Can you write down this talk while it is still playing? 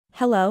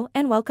Hello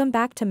and welcome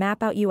back to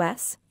Map Out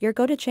US, your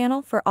go-to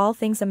channel for all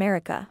things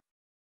America.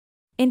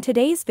 In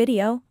today's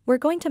video, we're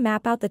going to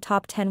map out the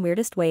top 10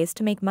 weirdest ways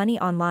to make money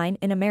online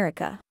in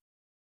America.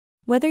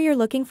 Whether you're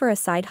looking for a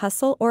side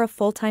hustle or a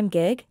full-time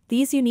gig,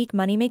 these unique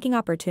money-making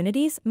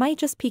opportunities might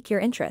just pique your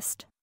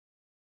interest.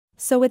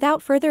 So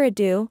without further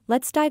ado,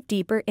 let's dive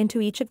deeper into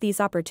each of these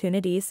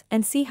opportunities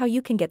and see how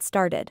you can get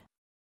started.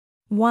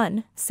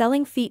 1.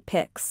 Selling feet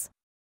pics.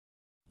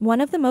 One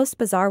of the most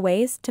bizarre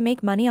ways to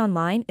make money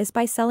online is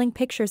by selling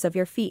pictures of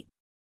your feet.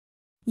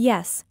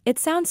 Yes, it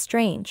sounds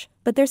strange,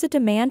 but there's a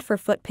demand for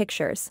foot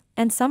pictures,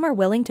 and some are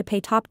willing to pay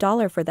top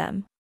dollar for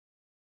them.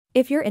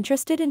 If you're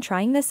interested in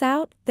trying this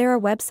out, there are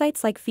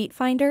websites like Feet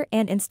Finder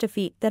and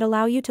InstaFeet that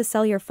allow you to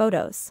sell your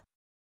photos.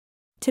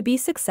 To be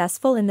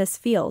successful in this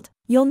field,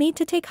 you'll need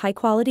to take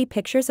high-quality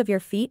pictures of your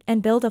feet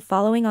and build a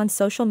following on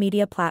social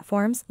media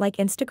platforms like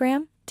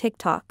Instagram,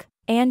 TikTok,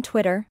 and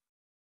Twitter.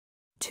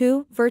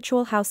 2.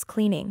 Virtual house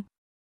cleaning.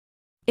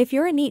 If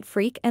you're a neat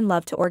freak and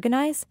love to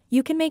organize,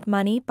 you can make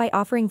money by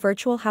offering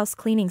virtual house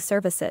cleaning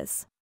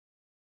services.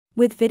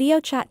 With video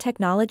chat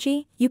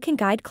technology, you can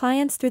guide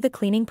clients through the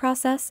cleaning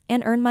process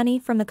and earn money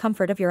from the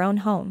comfort of your own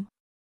home.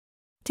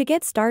 To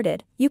get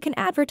started, you can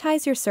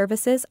advertise your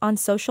services on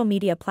social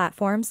media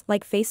platforms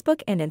like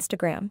Facebook and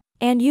Instagram,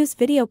 and use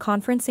video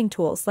conferencing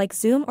tools like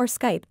Zoom or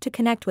Skype to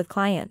connect with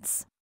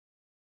clients.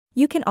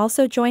 You can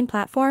also join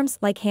platforms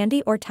like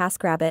Handy or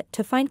TaskRabbit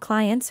to find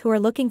clients who are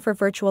looking for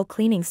virtual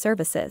cleaning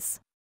services.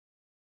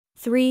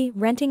 3.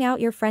 Renting out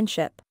your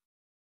friendship.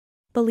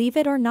 Believe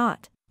it or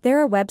not, there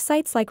are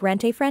websites like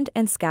Rent-A-Friend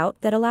and Scout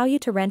that allow you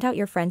to rent out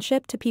your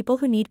friendship to people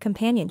who need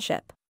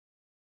companionship.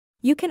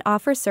 You can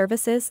offer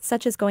services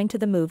such as going to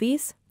the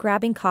movies,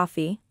 grabbing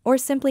coffee, or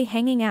simply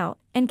hanging out,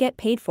 and get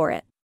paid for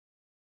it.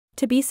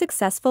 To be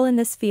successful in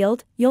this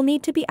field, you'll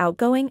need to be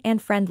outgoing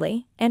and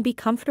friendly, and be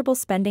comfortable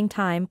spending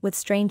time with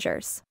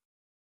strangers.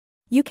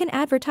 You can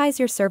advertise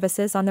your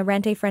services on the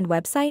Rent-A-Friend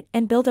website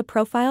and build a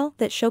profile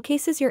that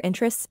showcases your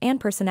interests and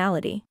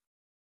personality.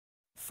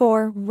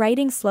 4.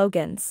 Writing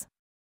slogans.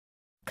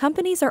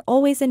 Companies are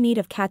always in need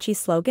of catchy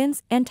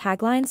slogans and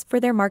taglines for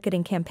their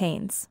marketing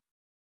campaigns.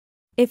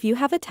 If you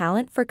have a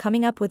talent for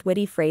coming up with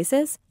witty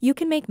phrases, you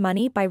can make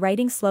money by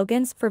writing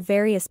slogans for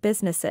various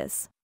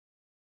businesses.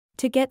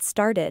 To get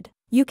started,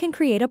 you can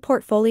create a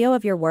portfolio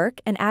of your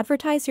work and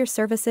advertise your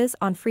services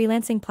on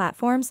freelancing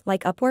platforms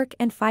like Upwork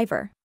and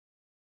Fiverr.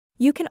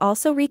 You can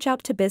also reach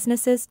out to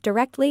businesses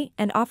directly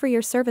and offer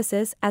your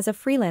services as a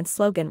freelance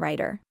slogan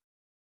writer.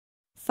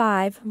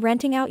 5.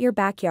 Renting out your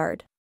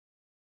backyard.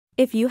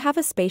 If you have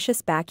a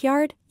spacious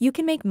backyard, you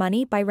can make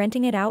money by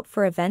renting it out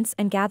for events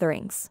and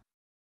gatherings.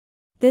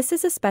 This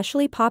is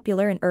especially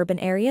popular in urban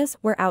areas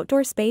where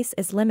outdoor space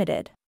is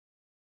limited.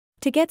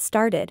 To get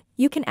started,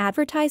 you can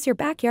advertise your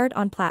backyard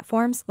on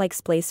platforms like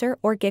Splacer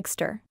or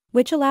Gigster,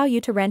 which allow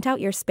you to rent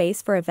out your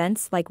space for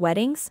events like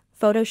weddings,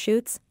 photo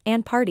shoots,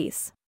 and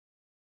parties.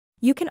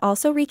 You can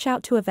also reach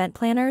out to event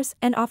planners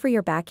and offer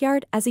your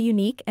backyard as a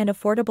unique and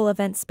affordable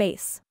event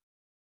space.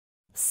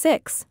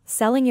 6.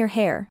 Selling your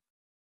hair.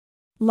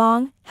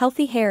 Long,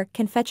 healthy hair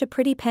can fetch a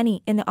pretty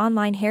penny in the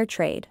online hair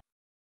trade.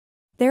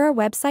 There are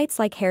websites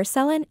like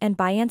HairSellin and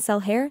Buy and Sell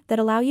Hair that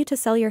allow you to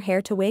sell your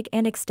hair to wig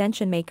and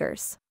extension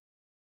makers.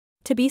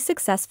 To be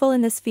successful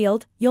in this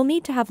field, you'll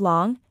need to have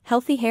long,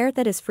 healthy hair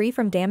that is free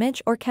from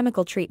damage or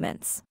chemical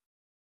treatments.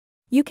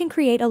 You can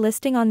create a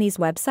listing on these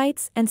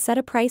websites and set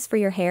a price for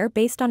your hair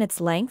based on its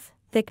length,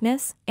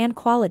 thickness, and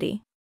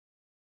quality.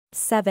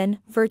 7.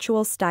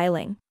 Virtual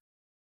styling.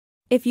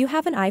 If you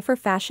have an eye for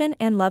fashion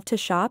and love to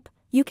shop,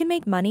 you can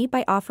make money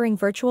by offering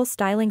virtual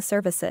styling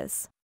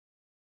services.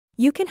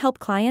 You can help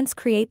clients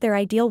create their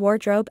ideal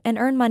wardrobe and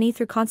earn money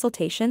through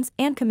consultations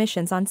and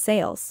commissions on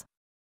sales.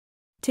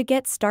 To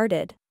get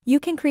started, you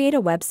can create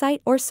a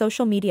website or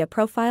social media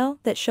profile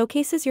that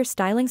showcases your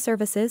styling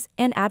services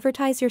and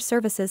advertise your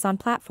services on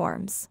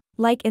platforms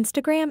like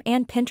Instagram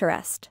and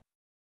Pinterest.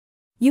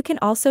 You can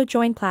also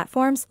join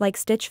platforms like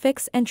Stitch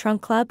Fix and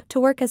Trunk Club to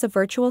work as a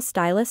virtual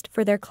stylist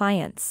for their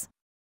clients.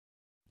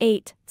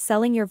 8.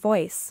 Selling your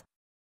voice.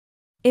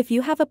 If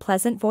you have a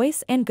pleasant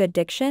voice and good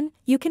diction,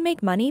 you can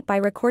make money by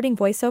recording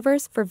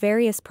voiceovers for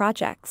various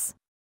projects.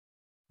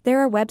 There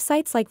are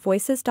websites like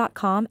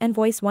Voices.com and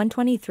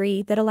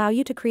Voice123 that allow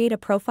you to create a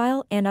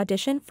profile and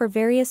audition for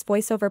various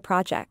voiceover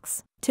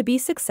projects. To be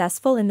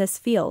successful in this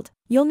field,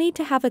 you'll need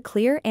to have a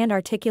clear and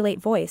articulate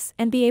voice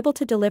and be able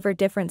to deliver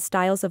different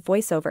styles of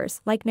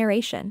voiceovers like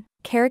narration,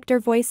 character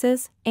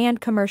voices,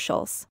 and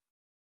commercials.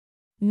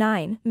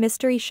 9.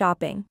 Mystery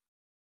shopping.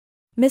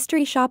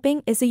 Mystery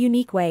shopping is a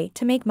unique way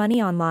to make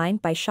money online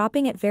by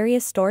shopping at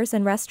various stores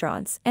and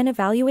restaurants and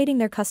evaluating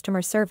their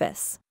customer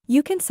service.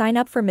 You can sign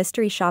up for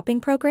mystery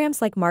shopping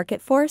programs like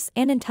MarketForce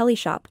and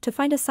IntelliShop to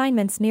find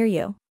assignments near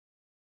you.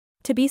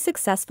 To be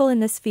successful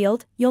in this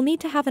field, you'll need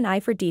to have an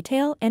eye for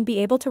detail and be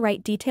able to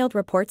write detailed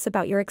reports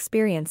about your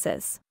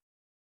experiences.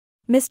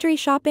 Mystery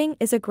shopping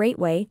is a great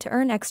way to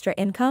earn extra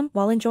income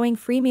while enjoying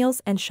free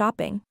meals and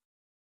shopping.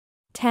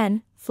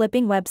 10.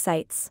 Flipping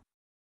websites.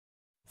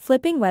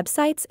 Flipping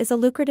websites is a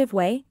lucrative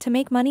way to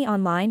make money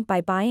online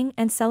by buying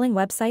and selling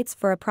websites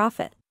for a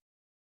profit.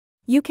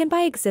 You can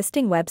buy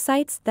existing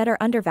websites that are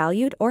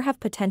undervalued or have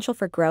potential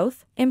for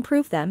growth,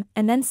 improve them,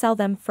 and then sell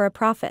them for a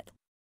profit.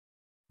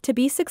 To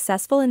be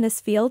successful in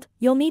this field,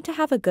 you'll need to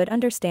have a good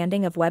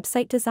understanding of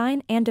website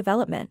design and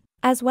development,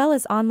 as well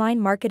as online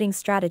marketing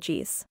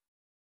strategies.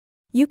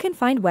 You can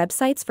find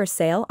websites for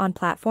sale on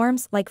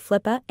platforms like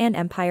Flippa and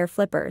Empire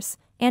Flippers,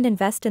 and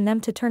invest in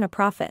them to turn a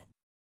profit.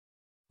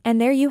 And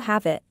there you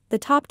have it, the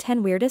top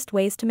 10 weirdest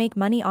ways to make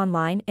money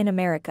online in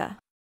America.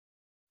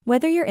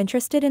 Whether you're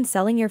interested in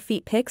selling your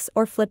feet pics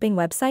or flipping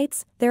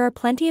websites, there are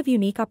plenty of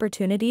unique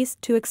opportunities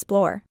to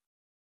explore.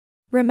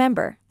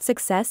 Remember,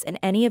 success in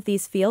any of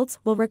these fields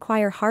will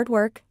require hard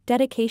work,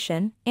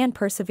 dedication, and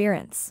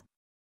perseverance.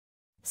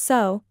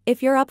 So,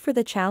 if you're up for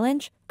the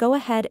challenge, go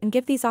ahead and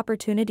give these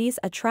opportunities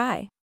a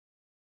try.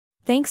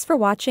 Thanks for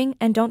watching,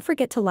 and don't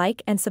forget to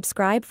like and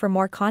subscribe for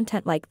more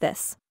content like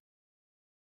this.